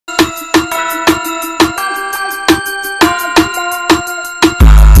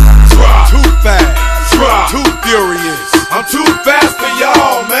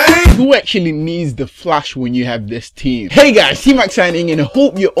who actually needs the flash when you have this team? Hey guys, T-Mac signing in. I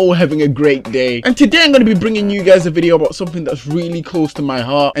hope you're all having a great day. And today I'm going to be bringing you guys a video about something that's really close to my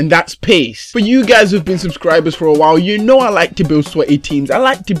heart, and that's pace. For you guys who've been subscribers for a while, you know I like to build sweaty teams. I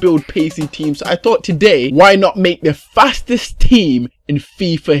like to build pacey teams. So I thought today, why not make the fastest team in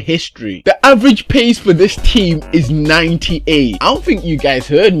FIFA history? The average pace for this team is 98. I don't think you guys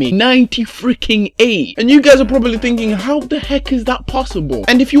heard me. 90 freaking 8. And you guys are probably thinking, how the heck is that possible?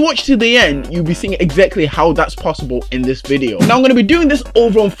 And if you watch to the end, you'll be seeing exactly how that's possible in this video. Now I'm going to be doing this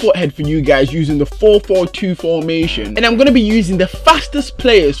over on Foothead for you guys using the 4-4-2 formation. And I'm going to be using the fastest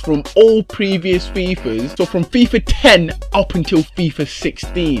players from all previous FIFAs. So from FIFA 10 up until FIFA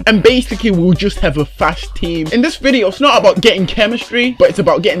 16. And basically we'll just have a fast team. In this video, it's not about getting chemistry, but it's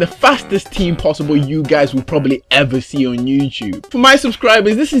about getting the fastest team possible you guys will probably ever see on YouTube. For my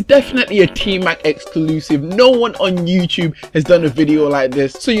subscribers, this is definitely a T-Mac exclusive. No one on YouTube has done a video like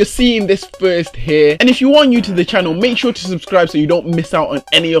this, so you're seeing this first here. And if you are new to the channel, make sure to subscribe so you don't miss out on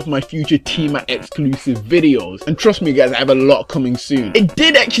any of my future T-Mac exclusive videos. And trust me guys, I have a lot coming soon. It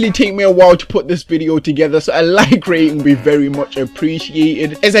did actually take me a while to put this video together, so a like rating would be very much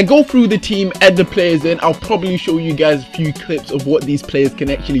appreciated. As I go through the team, add the players in, I'll probably show you guys a few clips of what these players can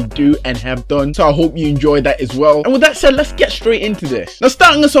actually do and have done, so I hope you enjoy that as well. And with that said, let's get straight into this. Now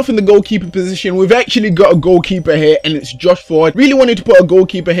starting us off in the goalkeeper position, we've actually got a goalkeeper here, and it's Josh Ford. Really wanted to put a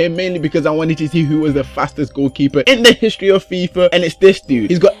goalkeeper here mainly because I wanted to see who was the fastest goalkeeper in the history of FIFA, and it's this dude.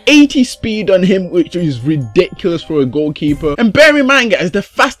 He's got 80 speed on him, which is ridiculous for a goalkeeper. And bear in mind guys, the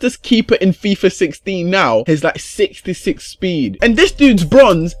fastest keeper in FIFA 16 now has like 66 speed, and this dude's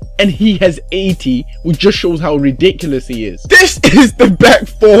bronze and he has 80, which just shows how ridiculous he is. This is the back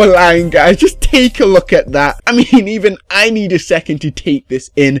four line guys, just take a look at that. I mean, even I need a second to take this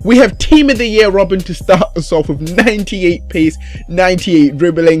in. We have team of the year Robin to start us off with 98 pace, 98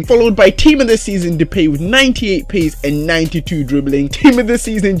 dribbling, followed by team of the season Depay with 98 pace and 92 dribbling, team of the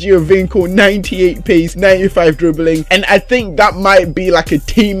season Giovinco 98 pace, 95 dribbling, and I think that might be like a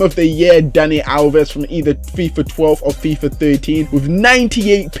team of the year Dani Alves from either FIFA 12 or FIFA 13 with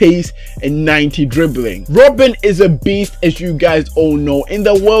 98 pace and 90 dribbling. Robin is a beast, as you guys all know. In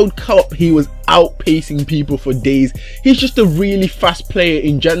the World Cup he was outpacing people for days. He's just a really fast player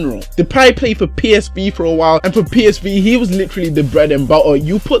in general. Depay played for PSV for a while, and for PSV he was literally the bread and butter.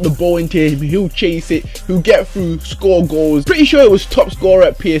 You put the ball into him, he'll chase it, he'll get through, score goals. Pretty sure it was top scorer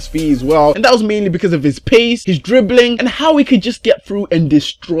at PSV as well, and that was mainly because of his pace, his dribbling, and how he could just get through and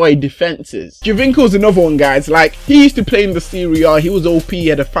destroy defenses. Giovinco's another one guys. Like, he used to play in the Serie A, he was OP, he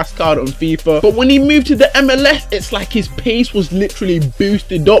had a fast card on FIFA, but when he moved to the MLS, it's like his pace was literally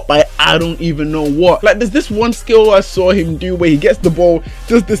boosted up by I don't even know what. Like, there's this one skill I saw him do where he gets the ball,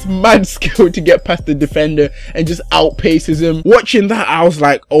 does this mad skill to get past the defender and just outpaces him. Watching that, I was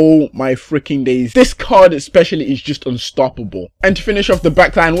like, oh my freaking days, this card especially is just unstoppable. And to finish off the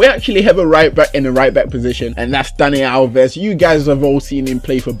back line, we actually have a right back in the right back position, and that's Dani Alves. You guys have all seen him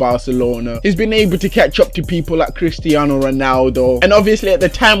play for Barcelona. He's been able to catch up to people like Cristiano Ronaldo, and obviously at the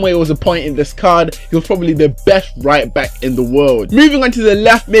time where he was appointed this card, he was probably the best right back in the world. Moving on to the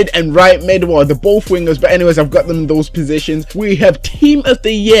left mid and right mid, well, they're both wingers, but anyways, I've got them in those positions. We have team of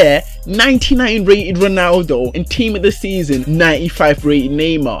the year 99 rated Ronaldo and team of the season 95 rated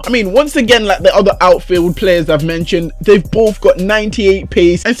Neymar. I mean, once again, like the other outfield players I've mentioned, they've both got 98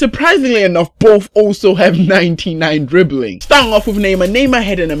 pace, and surprisingly enough, both also have 99 dribbling. Starting off with Neymar. Neymar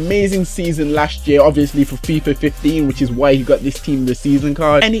had an amazing season last year, obviously for FIFA 15, which is why he got this team of the season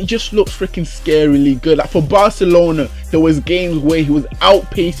card, and it just looks freaking scarily good. Like for Barcelona, there was games where he was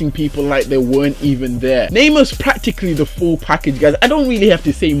outpacing people like they weren't even there. Neymar's practically the full package guys. I don't really have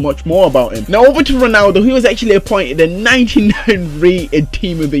to say much more about him. Now over to Ronaldo. He was actually appointed a 99 rated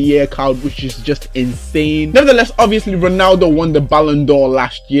team of the year card, which is just insane. Nevertheless, obviously Ronaldo won the Ballon d'Or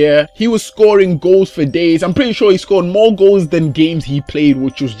last year. He was scoring goals for days. I'm pretty sure he scored more goals than games he played,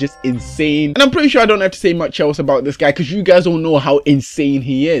 which was just insane. And I'm pretty sure I don't have to say much else about this guy because you guys all know how insane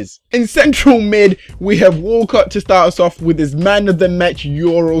he is. In central mid, we have Walcott to start us off with his man of the match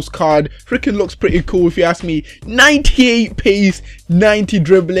Euros card. Freaking looks pretty cool if you ask me. 98 pace, 90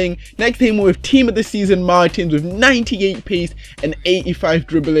 dribbling. Next to him we have team of the season Martins with 98 pace and 85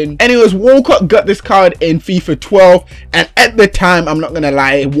 dribbling. Anyways, Walcott got this card in FIFA 12, and at the time, I'm not gonna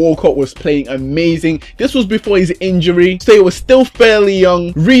lie, Walcott was playing amazing. This was before his injury, so he was still fairly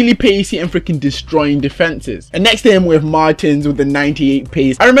young, really pacey and freaking destroying defenses. And next to him we have Martins with the 98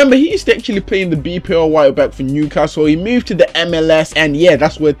 pace. I remember he used to actually play in the BPL while back for Newcastle. He moved to the MLS, and yeah,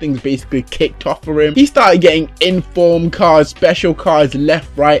 that's where things basically basically kicked off for him. He started getting inform cards, special cards left,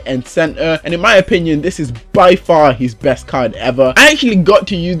 right and center, and in my opinion this is by far his best card ever. I actually got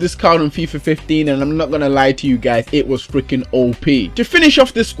to use this card on FIFA 15 and I'm not gonna lie to you guys, it was freaking OP. To finish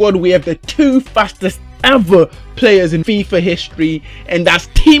off this squad, we have the 2 fastest ever players in FIFA history, and that's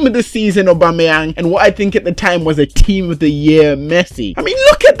team of the season Aubameyang and what I think at the time was a team of the year Messi. I mean,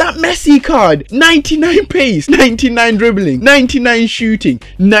 look at that Messi card. 99 pace, 99 dribbling, 99 shooting,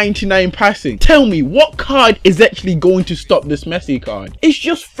 99 passing. Tell me, what card is actually going to stop this Messi card? It's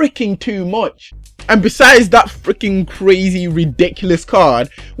just freaking too much. And besides that freaking crazy ridiculous card,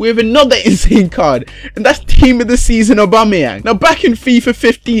 we have another insane card, and that's team of the season Aubameyang. Now back in FIFA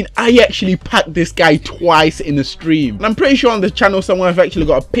 15 I actually packed this guy twice in a stream, and I'm pretty sure on the channel somewhere I've actually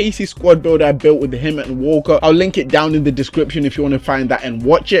got a pacey squad builder I built with him and Walker. I'll link it down in the description if you want to find that and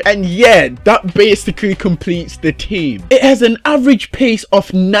watch it. And yeah, that basically completes the team. It has an average pace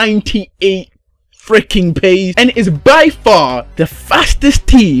of 98 freaking pace and is by far the fastest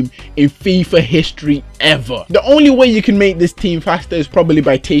team in FIFA history ever. The only way you can make this team faster is probably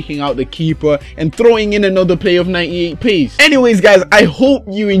by taking out the keeper and throwing in another player of 98 pace. Anyways guys, I hope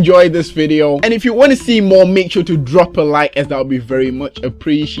you enjoyed this video, and if you want to see more, make sure to drop a like, as that would be very much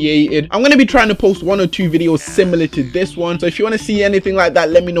appreciated. I'm going to be trying to post 1 or 2 videos similar to this one, so if you want to see anything like that,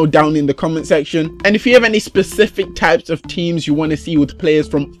 let me know down in the comment section. And if you have any specific types of teams you want to see with players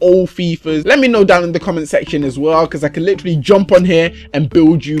from old FIFAs, let me know down in the comment section as well, because I can literally jump on here and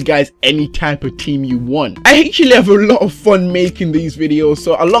build you guys any type of team you want. I actually have a lot of fun making these videos,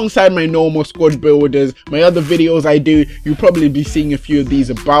 so alongside my normal squad builders, my other videos I do, you'll probably be seeing a few of these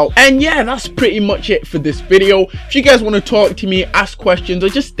about. And yeah, that's pretty much it for this video. If you guys want to talk to me, ask questions, or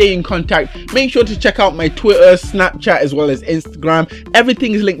just stay in contact, make sure to check out my Twitter, Snapchat as well as Instagram.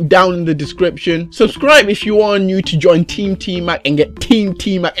 Everything is linked down in the description. Subscribe if you are new to join Team T-Mac and get Team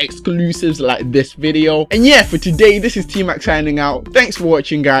T-Mac exclusives like this video. And yeah, for today, this is T-Mac signing out. Thanks for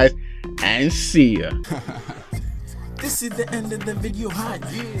watching guys, and see ya. This is the end of the video hype.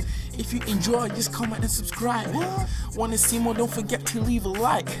 If you enjoy, just comment and subscribe. Want to see more? Don't forget to leave a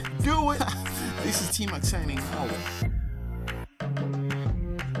like. Do it. This is T-Mac signing out.